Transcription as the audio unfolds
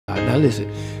listen,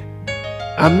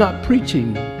 I'm not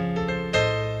preaching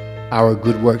our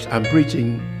good works. I'm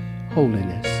preaching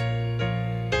holiness.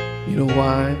 You know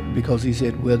why? Because he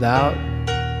said, without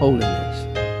holiness,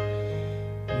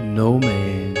 no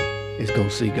man is going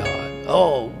to see God.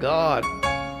 Oh, God.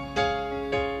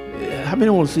 How many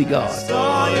want to see God? Cast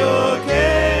all your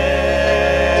cares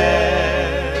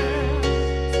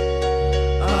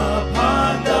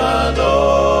upon the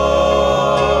Lord.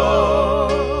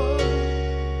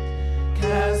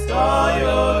 Cast all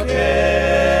your cares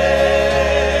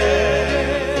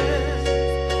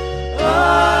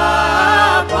upon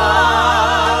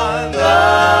the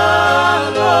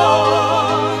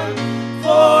Lord,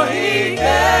 for he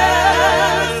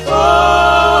cares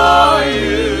for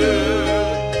you,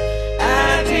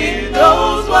 and he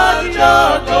knows what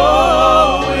you're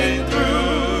going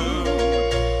through.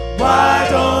 Why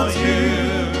don't you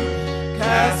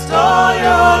cast all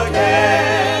your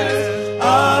cares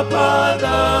upon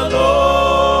the Lord?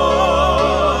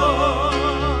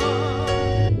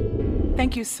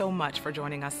 Thank you so much for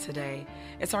joining us today.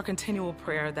 It's our continual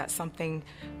prayer that something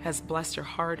has blessed your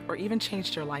heart or even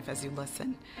changed your life as you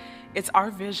listen. It's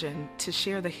our vision to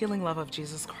share the healing love of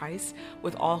Jesus Christ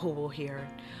with all who will hear.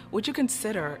 Would you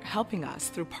consider helping us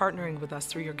through partnering with us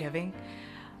through your giving?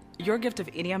 Your gift of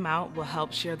any amount will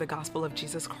help share the gospel of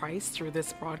Jesus Christ through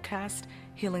this broadcast,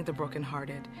 Healing the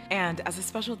Brokenhearted. And as a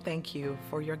special thank you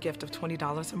for your gift of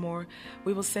 $20 or more,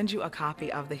 we will send you a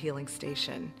copy of The Healing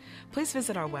Station. Please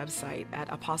visit our website at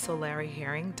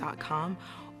apostlelarryherring.com,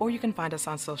 or you can find us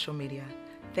on social media.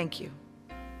 Thank you.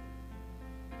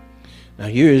 Now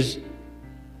here's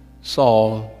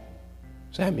Samuel.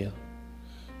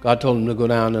 God told him to go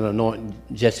down and anoint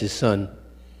Jesse's son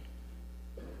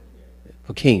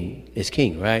for king. It's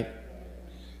king, right?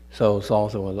 So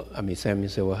Samuel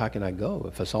said, well, how can I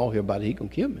go? If Saul hear about it, he can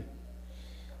kill me.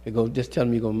 He goes, just tell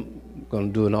him you're going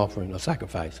to do an offering, a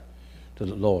sacrifice to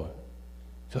the Lord.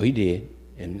 So he did,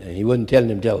 and he wasn't telling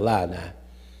him to tell a lie now.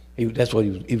 That's what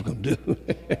he was going to do.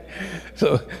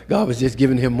 So God was just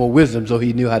giving him more wisdom so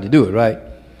he knew how to do it, right?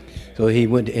 So he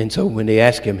went, and so when they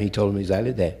asked him, he told them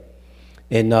exactly that.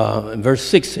 And verse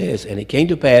 6 says, and it came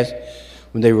to pass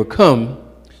when they were come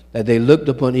that they looked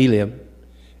upon Eliab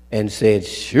and said,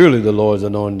 surely the Lord's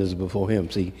anointed is before him.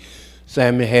 See,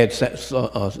 Samuel had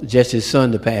Jesse's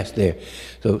son to pass there.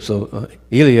 So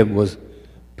Eliab was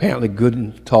apparently good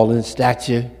and tall in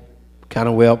stature, kind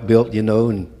of well built,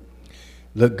 and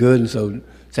looked good. And so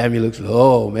Samuel looks,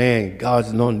 oh man,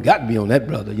 God's anointing got to be on that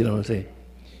brother. You know what I'm saying?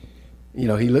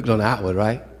 He looked on the outward,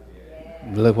 right?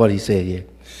 Look what he said here.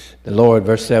 The Lord,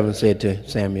 verse 7, said to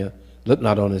Samuel, look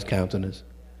not on his countenance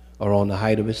or on the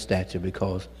height of his stature,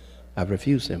 because I've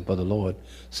refused him. For the Lord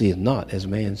seeth not as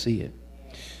man seeth.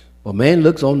 For man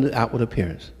looks on the outward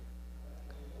appearance,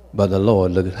 but the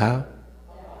Lord looketh how?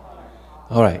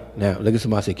 All right, now look at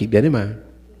somebody say, keep that in mind.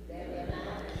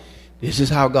 This is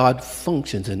how God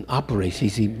functions and operates.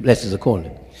 He blesses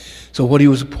accordingly. So what he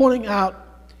was pointing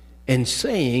out and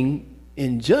saying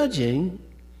in judging,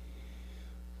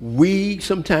 we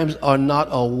sometimes are not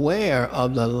aware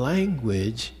of the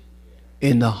language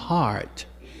in the heart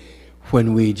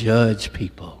when we judge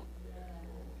people.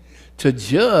 To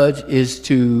judge is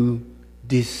to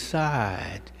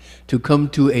decide, to come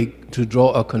to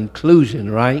draw a conclusion,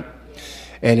 right?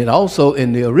 And it also,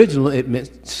 in the original, it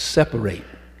meant separate.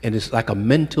 And it's like a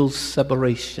mental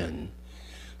separation.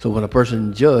 So when a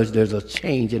person judges, there's a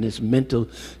change in his mental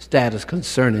status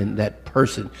concerning that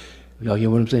person. Y'all hear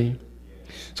what I'm saying?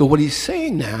 So what he's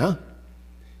saying now,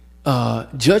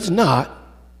 judge not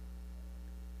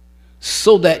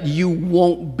so that you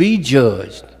won't be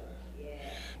judged.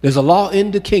 There's a law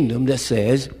in the kingdom that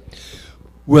says,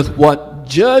 with what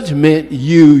judgment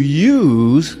you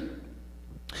use,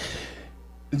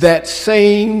 that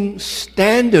same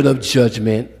standard of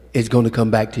judgment is going to come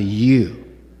back to you.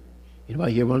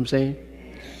 Anybody hear what I'm saying?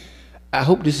 I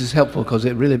hope this is helpful because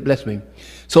it really blessed me.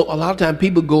 So a lot of times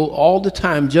people go all the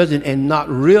time judging and not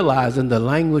realizing the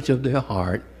language of their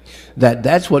heart,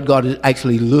 that's what God is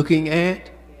actually looking at.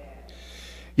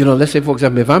 Let's say, for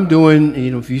example, if I'm doing,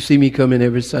 if you see me coming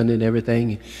every Sunday and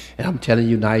everything, and I'm telling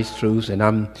you nice truths and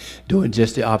I'm doing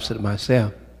just the opposite of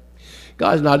myself,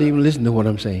 God's not even listening to what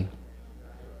I'm saying.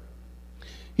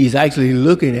 He's actually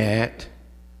looking at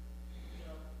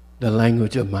the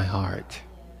language of my heart.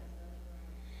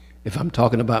 If I'm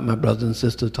talking about my brothers and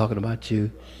sisters, talking about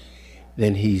you,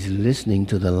 then he's listening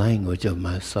to the language of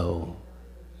my soul.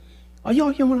 Are y'all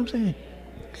hearing what I'm saying?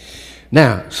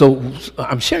 Now, so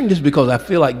I'm sharing this because I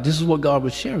feel like this is what God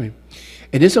was sharing.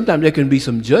 And then sometimes there can be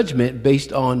some judgment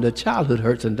based on the childhood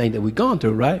hurts and things that we've gone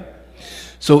through, right?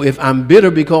 So if I'm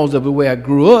bitter because of the way I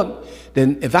grew up,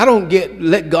 then if I don't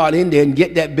let God in there and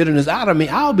get that bitterness out of me,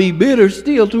 I'll be bitter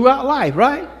still throughout life,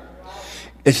 right?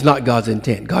 It's not God's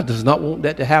intent. God does not want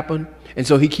that to happen. And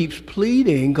so he keeps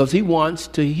pleading because he wants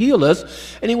to heal us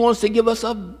and he wants to give us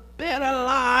a better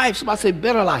life. Somebody say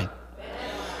better life.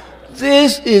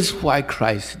 This is why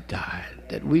Christ died,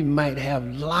 that we might have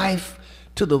life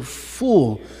to the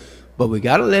full. But we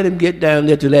got to let him get down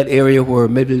there to that area where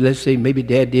maybe, let's say, maybe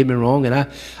Dad did me wrong and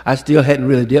I still hadn't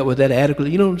really dealt with that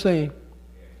adequately. You know what I'm saying?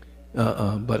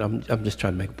 But I'm just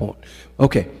trying to make a point.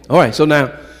 Okay. All right. So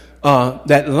now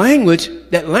that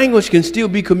language can still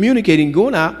be communicating,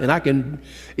 going out, and I can,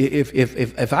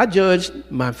 if I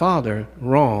judged my father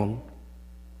wrong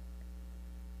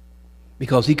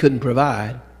because he couldn't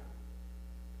provide,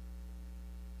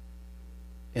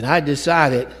 and I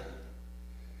decided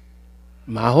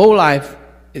my whole life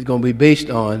is going to be based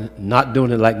on not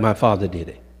doing it like my father did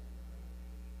it.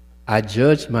 I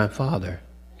judged my father.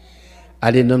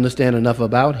 I didn't understand enough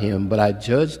about him, but I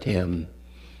judged him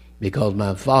because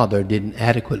my father didn't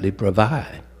adequately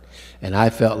provide. And I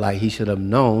felt like he should have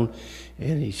known,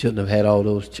 and he shouldn't have had all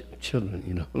those children,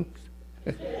 you know.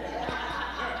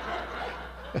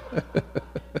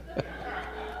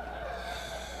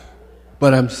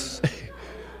 But I'm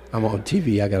on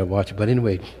TV, I got to watch it. But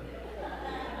anyway,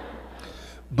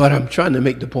 but I'm trying to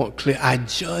make the point clear. I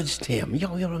judged him. You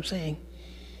know what I'm saying?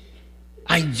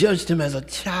 I judged him as a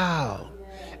child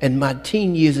in my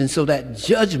teen years. And so that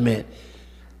judgment,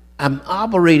 I'm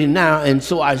operating now. And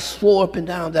so I swore up and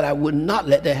down that I would not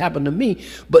let that happen to me.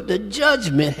 But the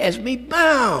judgment has me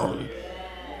bound.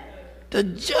 The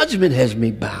judgment has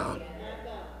me bound.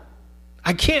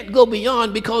 I can't go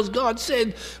beyond because God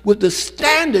said with the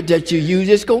standard that you use,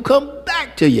 it's going to come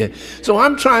back to you. So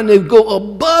I'm trying to go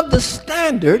above the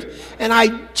standard, and I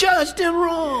judged him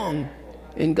wrong.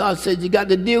 And God said, you got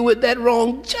to deal with that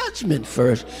wrong judgment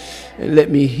first and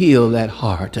let me heal that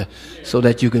heart so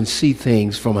that you can see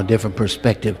things from a different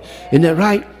perspective. Isn't that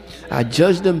right? I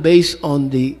judged them based on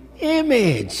the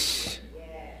image.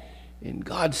 And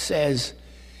God says,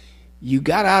 you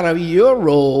got out of your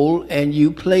role and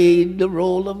you played the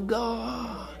role of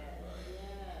God.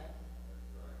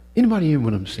 Anybody hear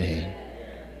what I'm saying?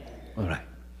 All right.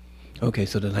 Okay,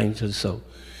 so the language is so.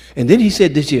 And then he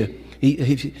said this year,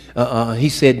 he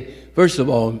said, first of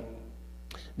all,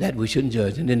 that we shouldn't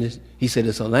judge. And then he said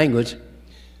it's a language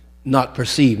not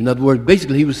perceived. In other words,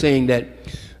 basically he was saying that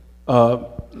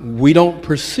we don't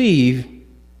perceive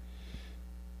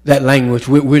that language.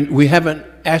 We haven't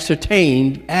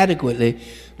ascertained adequately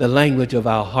the language of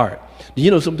our heart.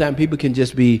 You know, sometimes people can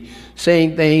just be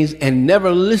saying things and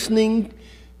never listening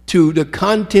to the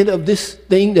content of this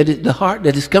thing that is the heart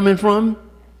that is coming from.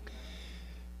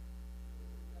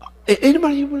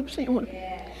 Anybody hear what I'm saying?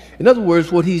 In other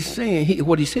words, what he's saying,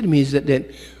 what he said to me is that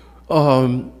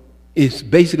it's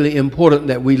basically important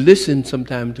that we listen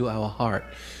sometime to our heart.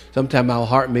 Sometimes our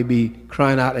heart may be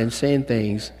crying out and saying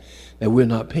things that we're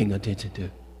not paying attention to.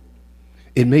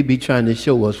 It may be trying to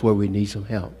show us where we need some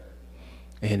help.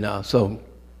 And so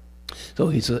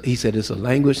he said it's a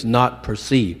language not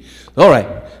perceived. All right.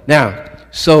 Now,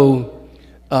 so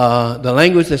the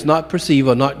language that's not perceived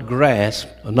or not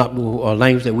grasped or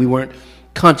language that we weren't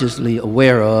consciously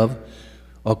aware of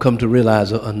or come to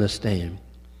realize or understand.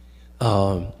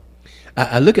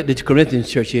 I look at the Corinthians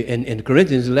church here, and in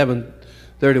Corinthians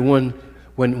 11:31,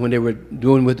 when they were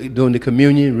doing the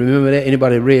communion, remember that?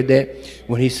 Anybody read that?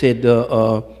 When he said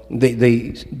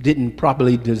they didn't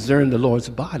properly discern the Lord's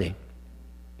body.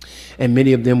 And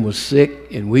many of them were sick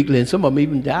and weakly, and some of them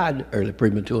even died early,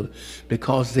 prematurely,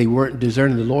 because they weren't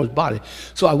discerning the Lord's body.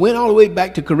 So I went all the way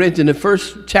back to Corinthians, the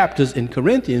first chapters in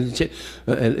Corinthians.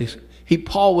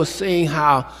 Paul was saying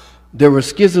how there were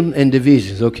schisms and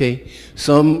divisions, okay?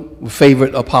 Some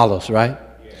favored Apollos, right?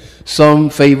 Some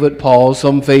favored Paul,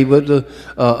 some favored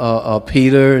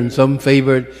Peter, and some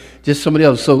favored just somebody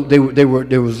else. So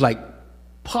there was like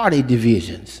party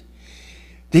divisions.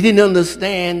 They didn't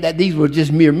understand that these were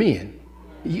just mere men.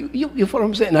 You follow what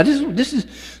I'm saying? Now this is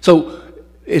so.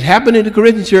 It happened in the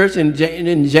Corinthian church, and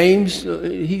James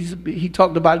he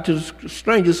talked about it to the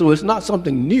strangers. So it's not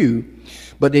something new,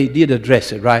 but they did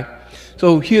address it, right?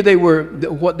 So here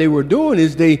what they were doing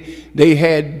is they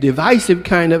had divisive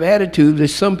kind of attitudes.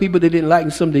 There's some people they didn't like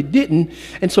and some they didn't.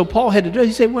 And so Paul had to address.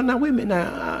 He said, well, now, wait a minute.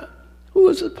 Now, who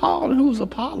is Paul and who is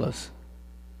Apollos?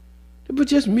 They were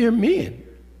just mere men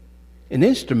and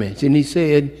instruments. And he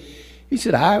said,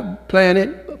 I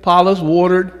planted, Apollos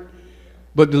watered,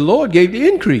 but the Lord gave the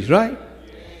increase, right?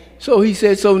 So he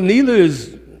said, so neither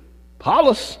is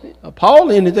Paul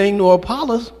anything nor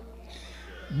Apollos,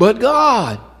 but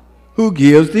God who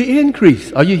gives the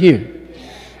increase. Are you here?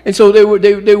 And so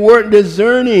they weren't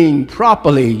discerning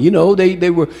properly. You know, they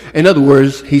were, in other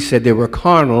words, he said they were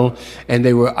carnal and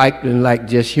they were acting like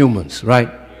just humans, right?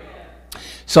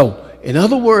 So, in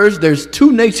other words, there's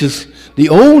two natures. The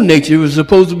old nature was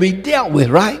supposed to be dealt with,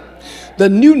 right? The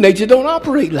new nature don't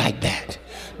operate like that.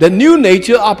 The new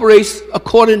nature operates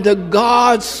according to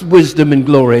God's wisdom and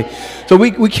glory. So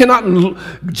we cannot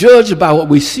judge by what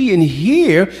we see and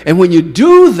hear. And when you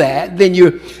do that, then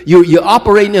you're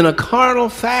operating in a carnal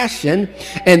fashion.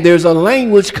 And there's a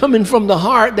language coming from the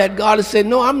heart that God has said,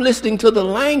 no, I'm listening to the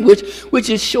language which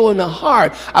is showing the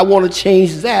heart. I want to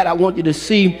change that. I want you to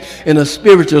see in a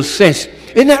spiritual sense.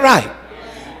 Isn't that right?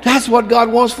 That's what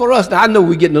God wants for us. Now, I know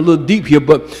we're getting a little deep here,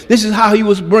 but this is how he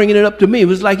was bringing it up to me. It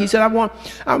was like he said,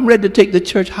 I'm ready to take the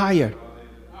church higher.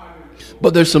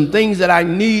 But there's some things that I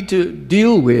need to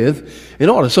deal with in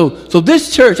order. So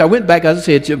this church, I went back, as I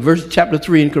said, to chapter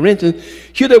 3 in Corinthians.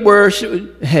 Here they were,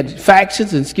 had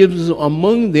factions and schisms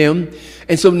among them.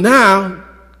 And so now,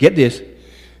 get this,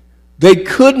 they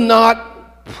could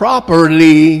not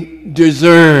properly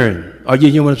discern. Are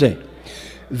you hearing what I'm saying?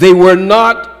 They were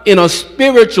not in a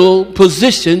spiritual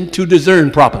position to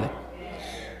discern properly.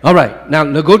 All right, now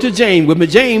go to James. With me,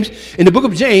 James, in the book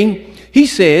of James, he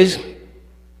says,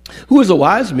 who is a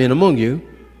wise man among you?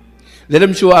 Let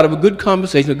him show out of a good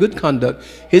conversation, a good conduct,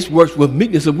 his works with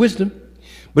meekness of wisdom.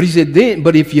 But he said,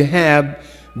 but if you have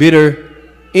bitter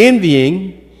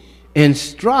envying and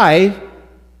strife,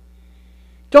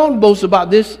 don't boast about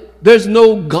this. There's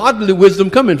no godly wisdom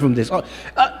coming from this.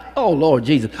 Oh, Lord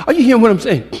Jesus. Are you hearing what I'm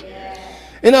saying?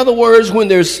 In other words, when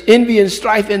there's envy and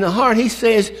strife in the heart, he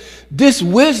says this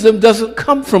wisdom doesn't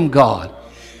come from God.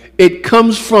 It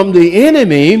comes from the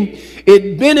enemy.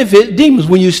 It benefits demons.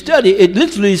 When you study, it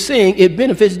literally is saying it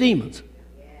benefits demons.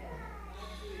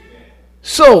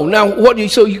 So now,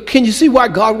 can you see why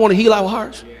God want to heal our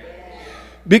hearts?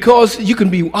 Because you can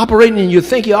be operating and you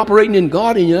think you're operating in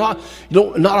God and you're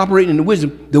not operating in the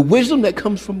wisdom. The wisdom that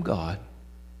comes from God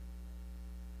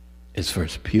is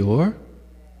first pure,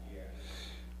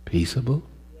 peaceable,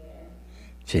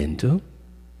 gentle,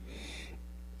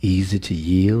 easy to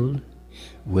yield,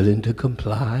 willing to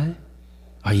comply.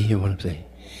 Are you hearing what I'm saying?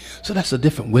 So that's a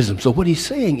different wisdom. So what he's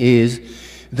saying is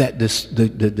that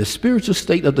the spiritual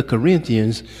state of the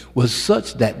Corinthians was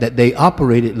such that they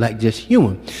operated like just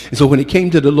human. And so when it came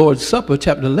to the Lord's Supper,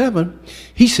 chapter 11,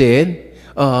 he said,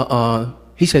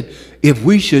 if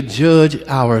we should judge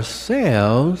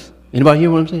ourselves, anybody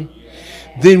hear what I'm saying?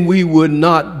 Then we would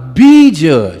not be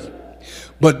judged.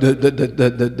 But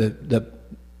the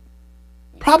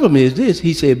problem is this,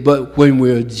 he said, but when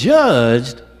we're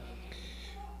judged,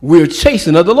 we're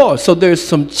chastened of the Lord. So there's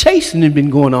some chastening been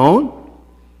going on.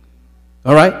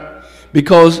 All right?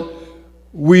 Because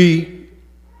we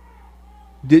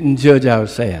didn't judge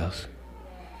ourselves.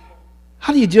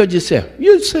 How do you judge yourself?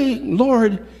 You say,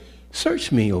 Lord,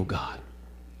 search me, O God.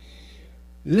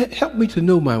 Help me to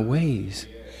know my ways.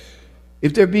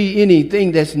 If there be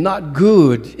anything that's not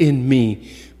good in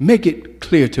me, make it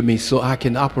clear to me so I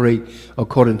can operate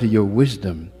according to your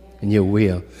wisdom and your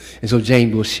will. And so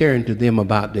James was sharing to them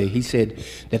about he said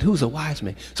that who's a wise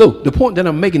man? So the point that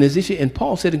I'm making is this, and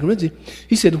Paul said in Corinthians,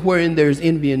 he said, wherein there's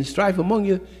envy and strife among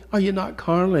you, are you not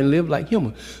carnal and live like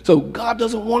human? So God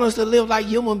doesn't want us to live like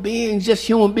human beings, just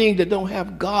human beings that don't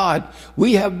have God.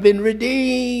 We have been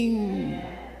redeemed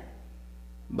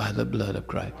by the blood of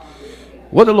Christ.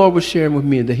 What the Lord was sharing with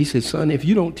me is that he said, son, if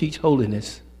you don't teach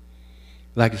holiness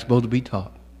like it's supposed to be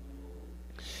taught,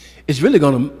 it's really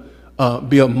going to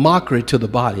be a mockery to the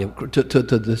body, to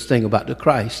this thing about the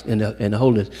Christ and the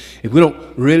holiness. If we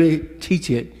don't really teach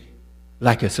it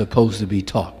like it's supposed to be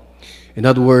taught. In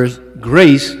other words,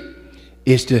 grace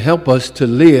is to help us to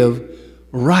live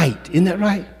right. Isn't that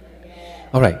right?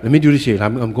 All right, let me do this here.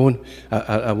 I'm going,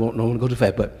 I don't want to go too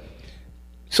fast, but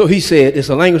so he said, it's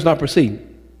a language not perceived.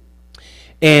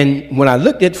 And when I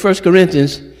looked at 1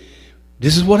 Corinthians,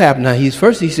 this is what happened. Now, he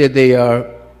said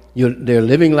they're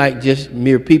living like just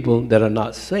mere people that are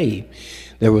not saved.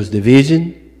 There was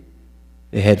division.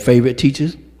 They had favorite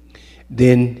teachers.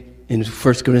 Then in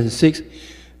 1 Corinthians 6,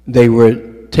 they were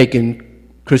taking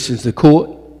Christians to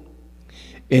court.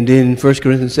 And then in 1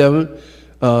 Corinthians 7,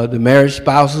 the marriage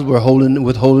spouses were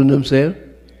withholding themselves,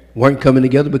 weren't coming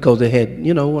together because they had,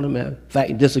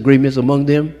 disagreements among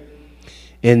them.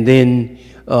 And then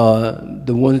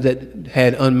the ones that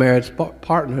had unmarried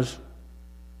partners,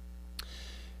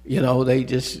 they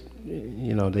just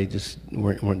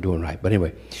weren't doing right. But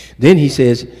anyway, then he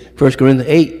says, 1 Corinthians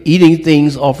 8, eating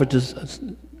things offered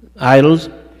to idols.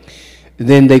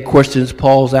 Then they questions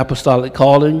Paul's apostolic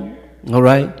calling, all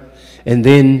right? And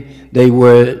then they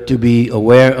were to be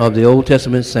aware of the Old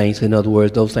Testament saints. In other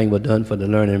words, those things were done for the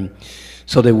learning.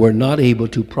 So they were not able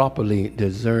to properly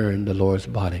discern the Lord's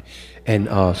body. And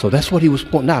so that's what he was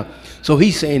pointing out. So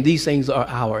he's saying these things are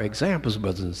our examples,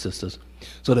 brothers and sisters,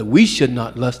 so that we should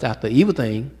not lust after evil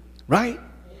thing, right?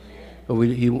 But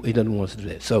he doesn't want us to do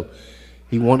that. So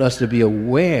he wants us to be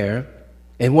aware.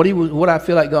 And what I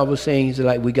feel like God was saying is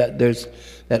like there's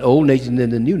that old nature and then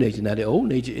the new nature. Now the old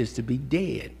nature is to be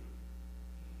dead.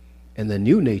 And the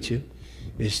new nature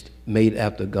is made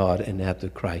after God and after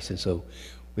Christ. And so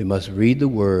we must read the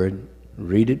word,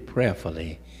 read it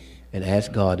prayerfully, and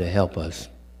ask God to help us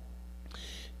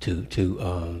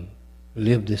to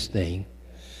live this thing.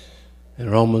 In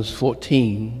Romans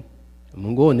 14, I'm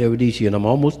going to go in there with these here, and I'm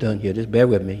almost done here. Just bear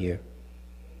with me here.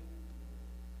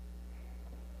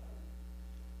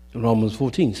 Romans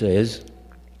 14 says,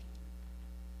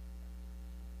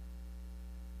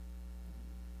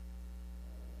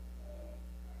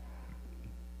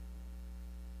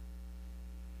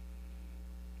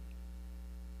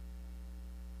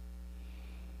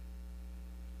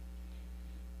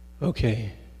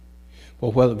 okay.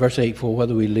 Verse 8, for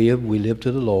whether we live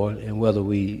to the Lord, and whether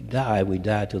we die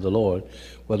to the Lord.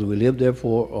 Whether we live,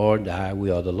 therefore, or die,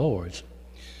 we are the Lord's.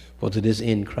 For to this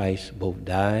end Christ both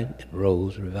died and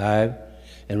rose, revived,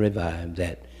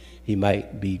 that he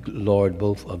might be Lord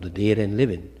both of the dead and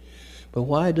living. But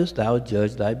why dost thou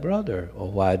judge thy brother?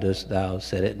 Or why dost thou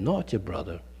set at naught your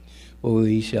brother? For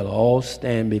we shall all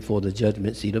stand before the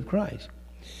judgment seat of Christ.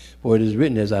 For it is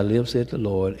written, as I live, saith the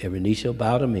Lord, every knee shall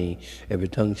bow to me, every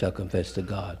tongue shall confess to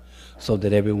God, so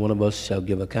that every one of us shall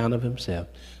give account of himself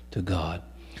to God.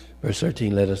 Verse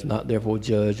 13, let us not therefore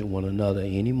judge one another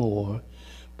any more,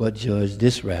 but judge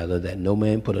this rather, that no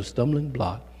man put a stumbling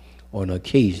block or an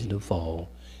occasion to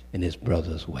fall in his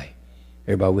brother's way.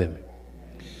 Everybody with me?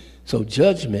 So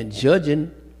judging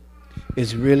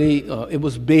is really, it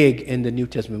was big in the New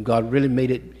Testament. God really made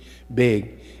it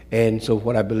big. And so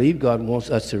what I believe God wants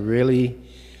us to really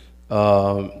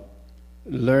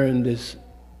learn this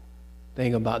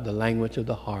thing about the language of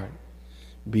the heart,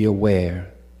 be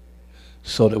aware,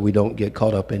 so that we don't get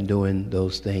caught up in doing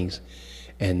those things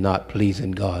and not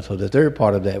pleasing God. So the third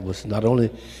part of that was not only,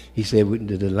 he said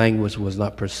the language was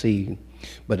not perceived,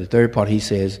 but the third part he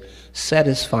says,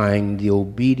 satisfying the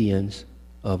obedience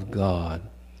of God.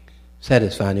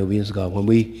 Satisfying the obedience of God.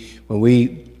 When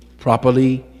we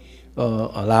properly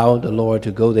allow the Lord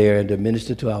to go there and to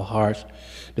minister to our hearts,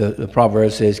 the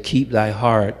proverb says, keep thy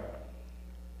heart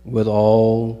with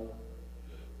all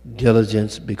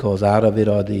diligence, because out of it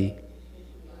are the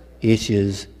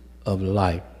issues of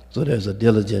life. So there's a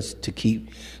diligence to keep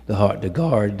the heart, to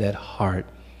guard that heart.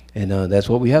 And that's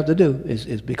what we have to do,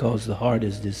 is because the heart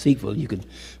is deceitful. You can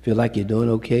feel like you're doing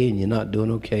okay and you're not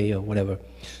doing okay or whatever.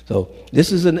 So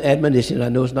this is an admonition. I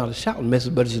know it's not a shouting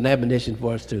message, but it's an admonition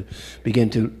for us to begin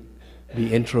to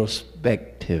be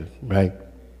introspective, right?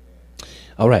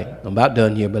 All right, I'm about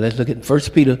done here, but let's look at 1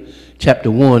 Peter chapter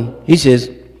 1. He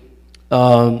says,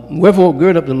 wherefore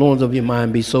gird up the loins of your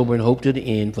mind, be sober and hope to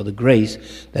the end for the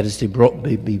grace that is to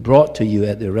be brought to you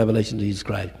at the revelation of Jesus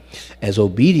Christ, as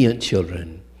obedient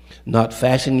children, not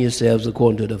fashioning yourselves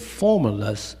according to the former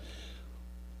lusts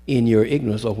in your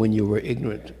ignorance, or when you were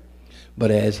ignorant, but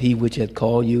as he which hath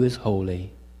called you is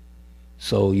holy,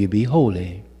 so you be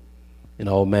holy in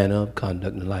all manner of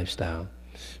conduct and lifestyle,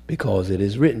 because it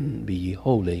is written, be ye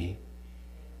holy,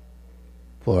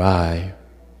 for I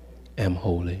am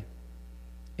holy.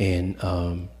 And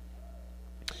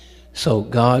so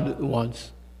God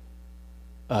wants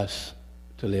us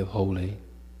to live holy.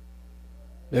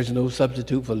 There's no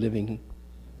substitute for living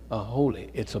holy.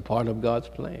 It's a part of God's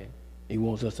plan. He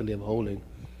wants us to live holy.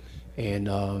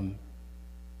 And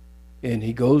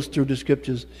he goes through the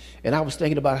scriptures. And I was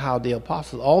thinking about how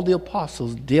all the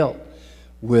apostles dealt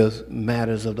with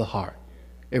matters of the heart.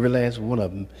 Every last one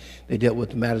of them, they dealt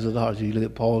with the matters of the heart. So you look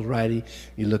at Paul's writing,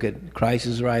 you look at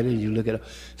Christ's writing, you look at...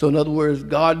 So in other words,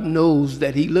 God knows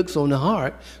that he looks on the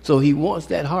heart, so he wants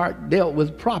that heart dealt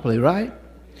with properly, right?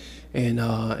 And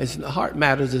heart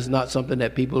matters is not something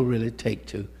that people really take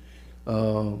to.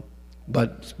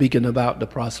 But speaking about the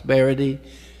prosperity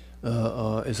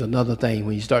is another thing.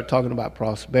 When you start talking about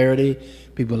prosperity,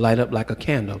 people light up like a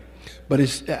candle. But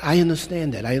I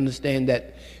understand that. I understand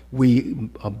that we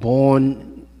are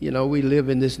born, we live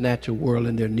in this natural world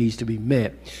and there needs to be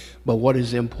met. But what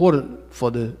is important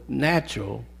for the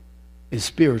natural is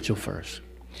spiritual first.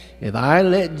 If I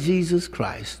let Jesus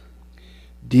Christ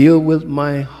deal with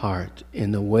my heart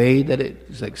in the way that it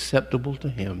is acceptable to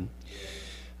him,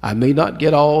 I may not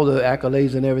get all the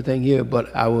accolades and everything here,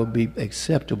 but I will be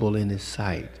acceptable in his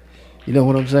sight. You know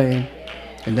what I'm saying?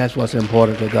 And that's what's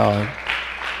important to God.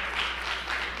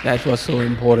 That's what's so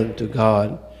important to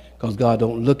God, because God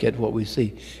don't look at what we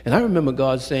see. And I remember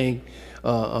God saying,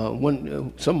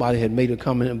 when somebody had made a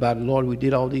comment about, Lord, we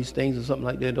did all these things or something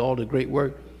like that, all the great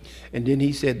work. And then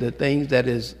he said, the things that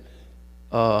is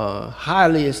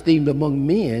highly esteemed among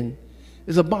men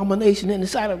is abomination in the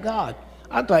sight of God.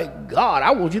 I thought, God,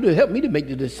 I want you to help me to make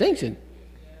the distinction.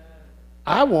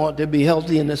 I want to be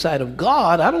healthy in the sight of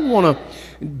God. I don't want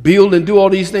to build and do all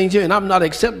these things here, and I'm not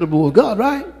acceptable with God,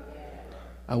 right?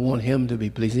 I want him to be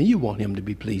pleased, and you want him to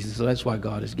be pleased. So that's why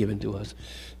God has given to us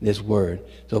this word.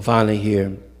 So finally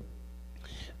here,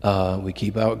 we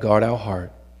guard our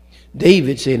heart.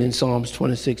 David said in Psalms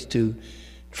 26:2,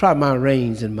 try my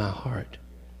reins in my heart.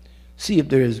 See if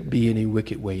there be any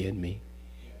wicked way in me.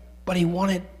 But he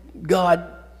wanted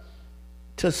God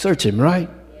to search him, right?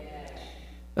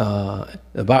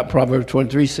 About Proverbs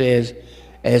 23 says,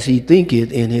 as he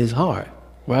thinketh in his heart,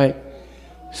 right?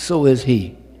 So is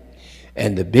he.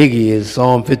 And the biggie is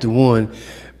Psalm 51.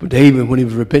 But David, when he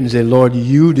was repenting, said, Lord,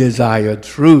 you desire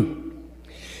truth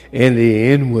in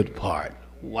the inward part.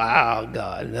 Wow,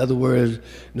 God. In other words,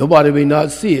 nobody may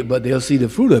not see it, but they'll see the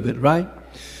fruit of it, right?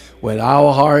 When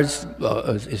our hearts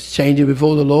is changing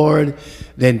before the Lord,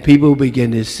 then people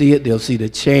begin to see it. They'll see the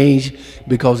change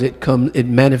because it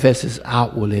manifests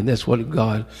outwardly, and that's what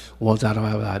God wants out of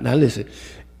our life. Now listen,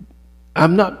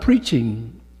 I'm not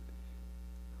preaching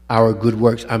our good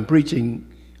works. I'm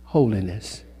preaching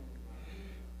holiness.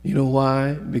 You know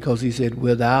why? Because he said,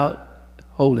 without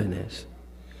holiness,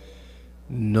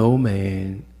 no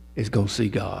man is going to see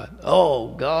God.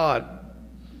 Oh, God.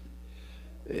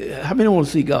 How many want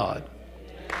to see God?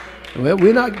 Well,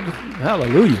 we're not.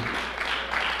 Hallelujah.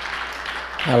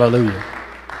 Hallelujah.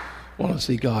 Want to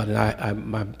see God. And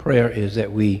my prayer is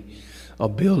that we are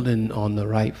building on the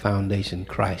right foundation,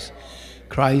 Christ.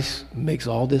 Christ makes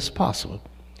all this possible.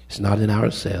 It's not in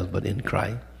ourselves, but in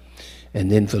Christ.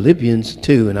 And then Philippians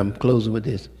 2, and I'm closing with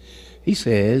this. He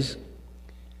says,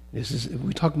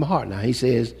 we're talking about heart now. He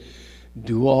says,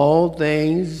 do all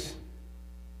things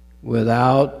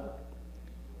without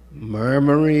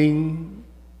murmuring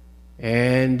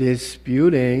and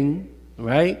disputing,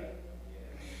 right?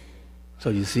 So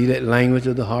you see that language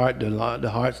of the heart. The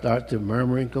heart starts to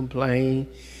murmur and complain,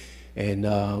 and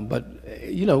but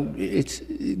you know, it's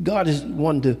God is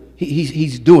one to.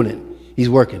 He's doing it. He's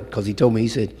working, because he told me. He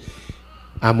said,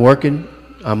 "I'm working.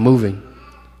 I'm moving,"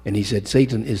 and he said,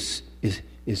 "Satan is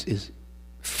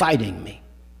fighting me."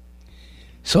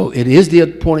 So it is the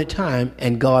appointed time,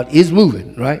 and God is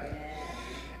moving, right?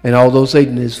 And although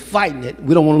Satan is fighting it,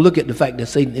 we don't want to look at the fact that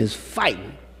Satan is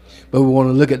fighting, but we want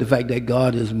to look at the fact that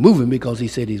God is moving because he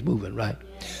said he's moving, right?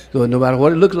 So no matter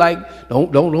what it looks like,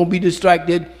 don't be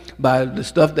distracted by the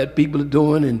stuff that people are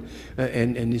doing,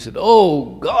 and he said,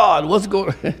 "Oh God, what's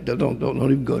going?" don't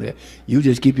even go there. You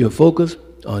just keep your focus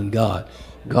on God.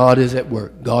 God is at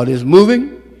work. God is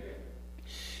moving,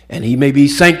 and he may be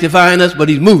sanctifying us, but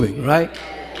he's moving, right?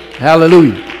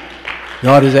 Hallelujah.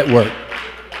 God is at work.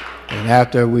 And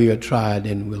after we are tried,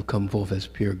 then we'll come forth as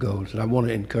pure gold. And I want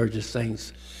to encourage the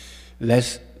saints.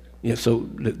 So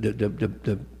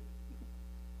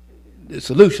the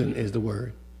solution is the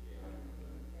word.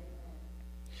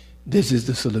 This is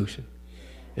the solution.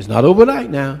 It's not overnight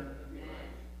now,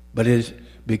 but it's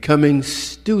becoming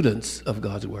students of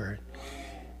God's word.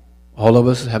 All of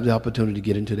us have the opportunity to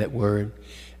get into that word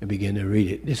and begin to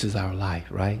read it. This is our life,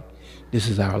 right? This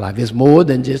is our life. It's more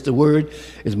than just the word.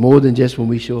 It's more than just when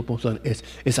we show up on Sunday.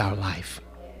 It's our life.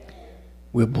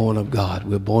 We're born of God.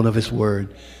 We're born of his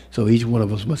word. So each one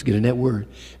of us must get in that word.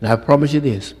 And I promise you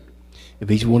this. If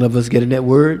each one of us get in that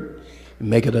word and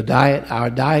make it a diet, our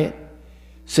diet,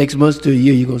 6 months to a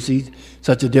year, you're going to see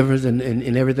such a difference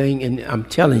in everything. And I'm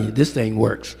telling you, this thing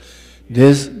works.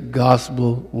 This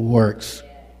gospel works.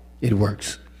 It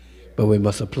works. But we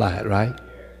must apply it, right?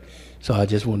 So I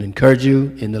just want to encourage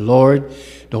you in the Lord.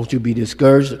 Don't you be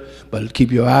discouraged, but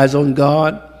keep your eyes on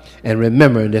God. And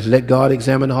remember, just let God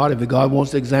examine the heart. If God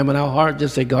wants to examine our heart,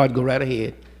 just say, God, go right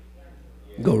ahead.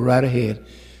 Go right ahead.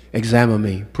 Examine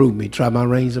me. Prove me. Try my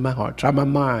reins in my heart. Try my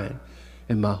mind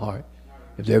and my heart.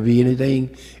 If there be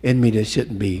anything in me that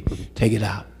shouldn't be, take it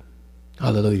out.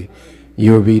 Hallelujah.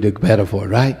 You'll be the better for it,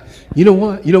 right? You know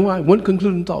what? One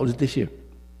concluding thought is this here.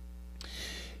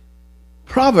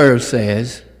 Proverbs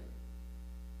says,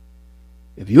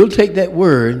 if you'll take that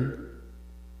word,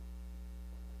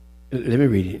 let me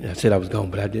read it. I said I was gone,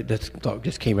 but I did. That thought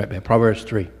just came right back. Proverbs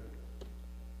 3.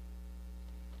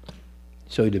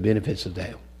 Show you the benefits of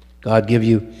that. God gives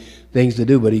you things to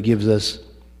do, but he gives us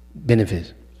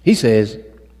benefits. He says,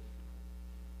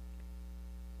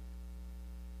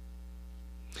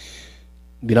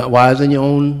 Be not wise in your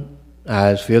own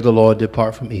eyes. Fear the Lord.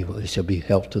 Depart from evil. It shall be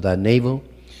health to thy navel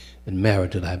and marrow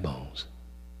to thy bones.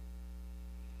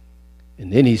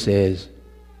 And then he says,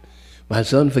 my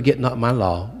son, forget not my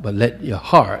law, but let your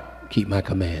heart keep my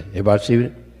command. Everybody see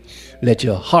it? Let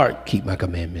your heart keep my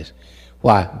commandments.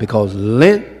 Why? Because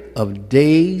length of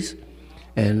days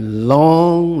and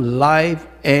long life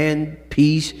and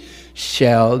peace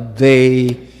shall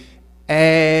they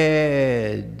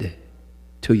add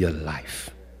to your life.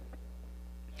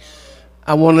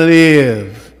 I want to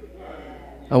live.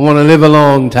 I want to live a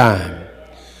long time.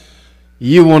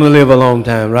 You want to live a long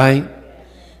time, right?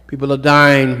 People are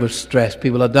dying with stress.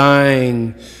 People are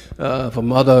dying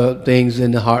from other things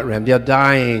in the heart realm. They're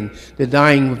dying. They're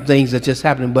dying with things that's just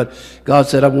happening. But God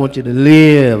said, I want you to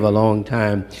live a long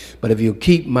time. But if you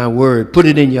keep my word, put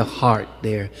it in your heart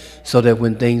there so that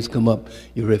when things come up,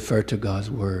 you refer to God's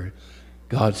word.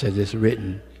 God says it's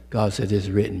written. God says it's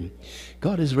written.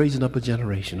 God is raising up a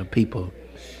generation of people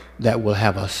that will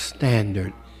have a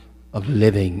standard of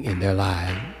living in their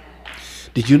lives.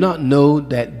 Did you not know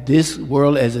that this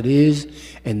world as it is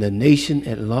and the nation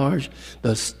at large,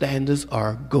 the standards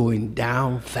are going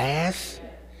down fast?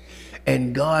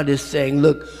 And God is saying,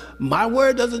 look, my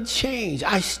word doesn't change.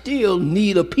 I still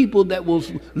need a people that will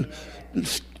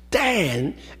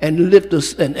stand and lift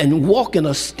us and walk in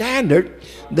a standard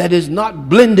that is not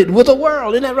blended with the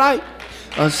world. Isn't that right?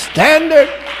 A standard.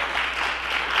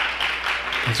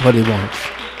 That's what he wants.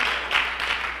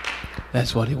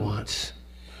 That's what he wants.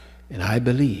 And I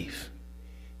believe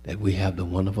that we have the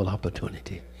wonderful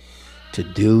opportunity to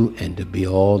do and to be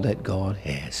all that God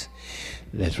has.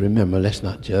 Let's remember, let's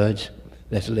not judge.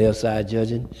 Let's lay aside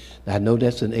judging. I know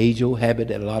that's an age-old habit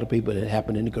that a lot of people, that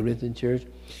happened in the Corinthian church.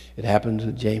 It happened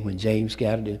to James when James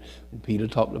scattered it. And Peter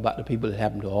talked about the people that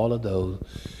happened to all of those.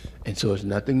 And so it's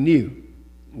nothing new.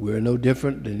 We're no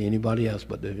different than anybody else.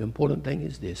 But the important thing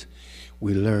is this.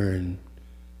 We learn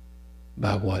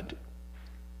by what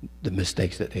the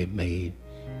mistakes that they've made,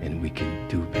 and we can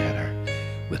do better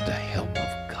with the help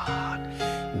of God.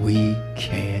 We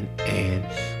can and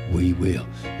we will.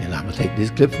 And I'm going to take this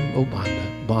clip from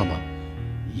Obama.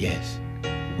 Yes,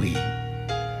 we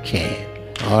can.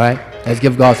 All right? Let's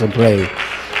give God some praise.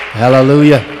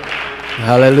 Hallelujah.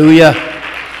 Hallelujah.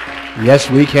 Yes,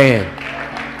 we can.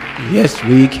 Yes,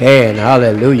 we can.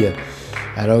 Hallelujah.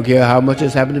 I don't care how much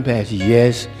has happened in the past.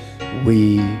 Yes,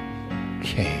 we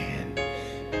can.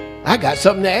 I got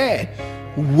something to add.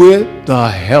 With the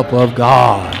help of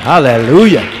God.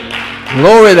 Hallelujah.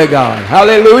 Glory to God.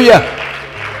 Hallelujah.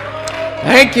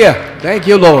 Thank you. Thank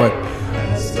you, Lord.